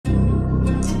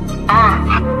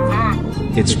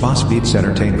It's Boss Beats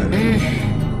Entertainment.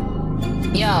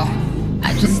 Yo,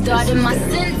 I just started my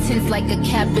sentence like a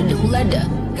capital letter.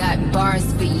 Got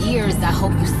bars for years, I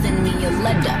hope you send me a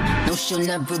letter. No, she'll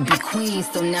never be queen,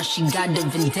 so now she got a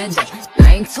vendetta.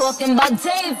 I ain't talking about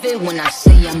David when I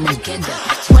say I'm a getter.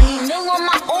 20 mil on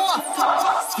my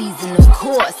off season, of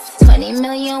course. 20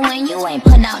 million when you ain't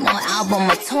put out no album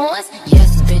or tours.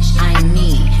 Yes, bitch, I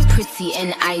me, pretty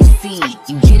and icy.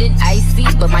 You get it, icy,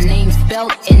 but my name's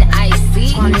spelled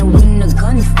N-I-C. Tryna win the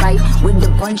gunfight with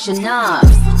a bunch of knobs.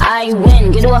 I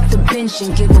win, get off the bench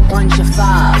and give a bunch of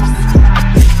fobs.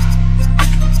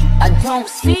 I don't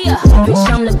see ya, bitch,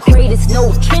 I'm the greatest,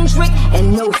 no Kendrick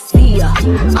and no Sia.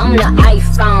 I'm the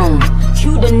iPhone,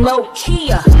 cue the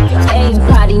Nokia.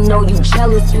 Everybody know you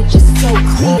jealous, bitch, it's so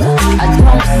clear. I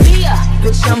don't see ya,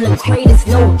 bitch, I'm the greatest,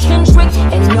 no Kendrick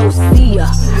and no Sia.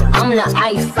 I'm the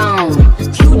iPhone,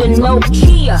 cue the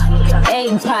Nokia.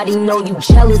 Everybody know you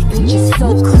jealous, bitch, it's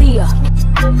so clear.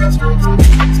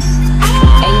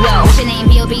 Hey yo, what's your name,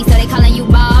 B.O.B., so they calling you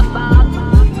Bob?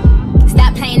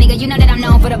 Stop playing, nigga, you know that I'm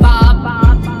known for the bob.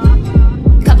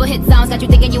 Couple hit songs got you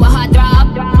thinking you a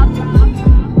heartthrob.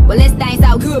 Well, this thing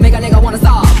so good, make a nigga wanna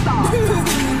solve.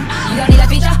 You don't need a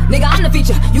feature, nigga, I'm the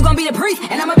feature. You gon' be the priest,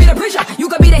 and I'ma be the preacher. You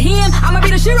gon' be the hymn, I'ma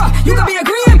be the shira. You gon' be the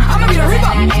grim, I'ma be the reaper.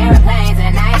 Airplanes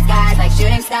and night skies like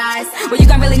shooting stars. Well, you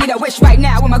gon' really need a wish right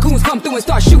now when my goons come through and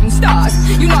start shooting stars.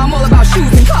 You know I'm all about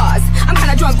shoes and cars. I'm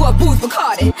kinda drunk off booze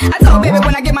Bacardi. I told baby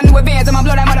when I get my new advance, I'ma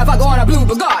blow that motherfucker on a blue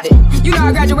Bugatti. You know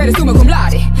I graduated summa cum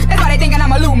laude. That's why they thinking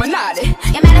I'm Illuminati.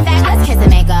 Yeah, matter of fact, let's kiss and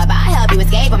make up. I'll help you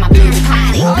escape on my blue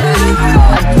Bugatti.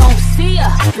 I don't see ya,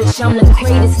 bitch, I'm the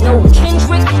greatest, no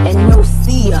Kendrick and no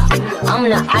Sia. I'm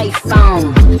the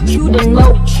iPhone, cue the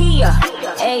Nokia.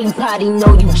 Everybody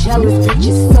know you jealous, bitch,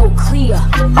 it's so clear.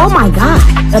 Oh my god,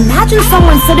 imagine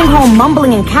someone sitting home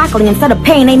mumbling and cackling instead of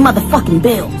paying their motherfucking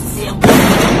bills.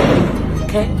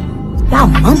 Okay. Y'all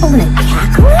mumbling and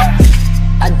cackling?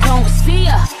 I don't see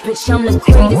ya, bitch, I'm the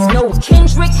greatest, no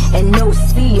Kendrick and no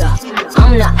Sia.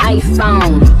 I'm the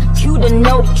iPhone, cue the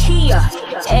Nokia.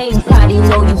 Everybody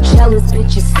know you jealous,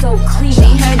 bitch, it's so clear.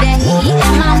 She heard that heat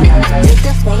in my window, did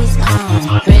the face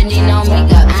calm. Pretty no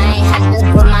makeup, I ain't had to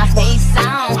put my face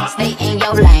on. Stay in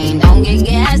your lane, don't get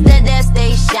gassed at that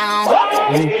station.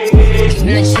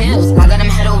 Keeping the chills, I got them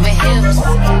head over heels.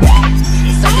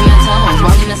 Sucking my toes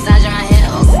while he massaging my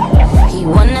heels. He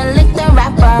wanna lick the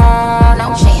rapper,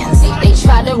 no chance. They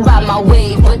try to ride my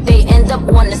wave, but they end up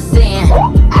on the sand.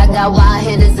 I got wild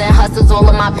hitters and hustlers all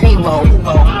on my payroll.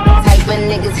 Type of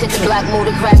niggas hit the block, move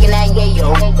the crack in that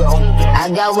yayo. I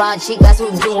got wild chicas who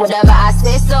do whatever I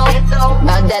say so.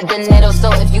 About that dinero,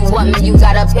 so if you want me, you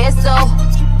gotta pay so.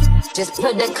 Just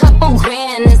put a couple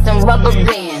grand in some rubber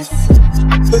bands.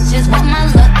 Bitches want my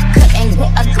look, couldn't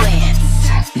get a glance.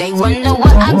 They wonder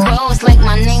what I gross like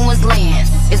my name was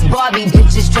Lance. It's Barbie,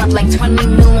 bitches drop like 20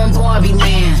 mil on Barbie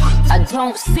land. I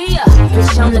don't see ya,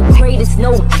 bitch, I'm the greatest,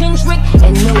 no Kendrick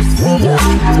and no Sia.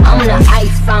 I'm the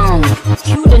iPhone,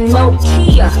 cue the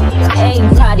Nokia.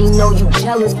 Everybody know you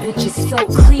jealous, bitch, it's so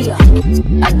clear.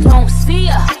 I don't see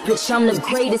ya, bitch, I'm the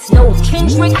greatest, no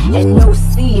Kendrick and no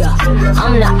Sia.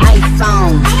 I'm the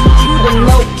iPhone, cue the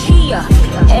Nokia.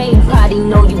 Everybody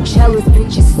know you jealous,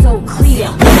 bitch, it's so clear.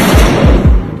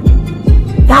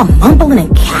 Y'all mumbling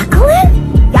and cackling?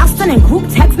 Y'all sending group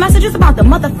text messages about the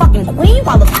motherfucking queen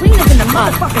while the queen is in the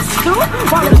motherfucking stew?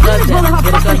 While the queen is building her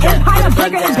fucking empire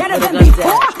bigger and better than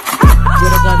before?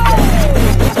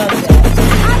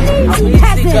 I need you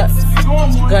peasants!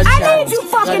 I need you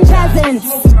fucking peasants!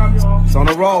 It's on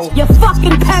the roll. You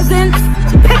fucking peasants!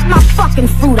 Pick my fucking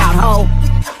fruit out, ho!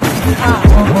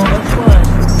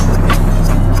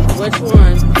 Which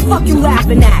one? Fuck you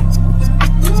laughing at?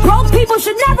 Broke people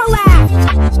should never laugh!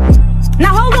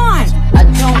 Now hold on! I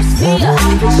don't see ya,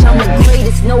 bitch, I'm the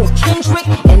greatest, no Kendrick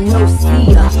and no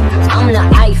Sia. I'm the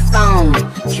iPhone,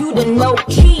 cue the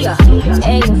Nokia.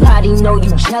 Everybody know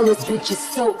you jealous, bitch,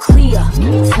 it's so clear.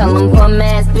 Tell them bum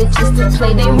ass bitches to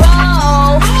play they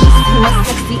role. She see my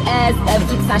sexy ass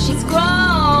every time she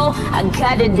scroll. I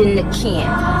got it in the can.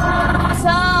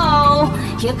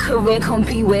 So, your career gon'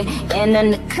 be with Anna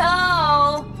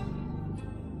Nicole.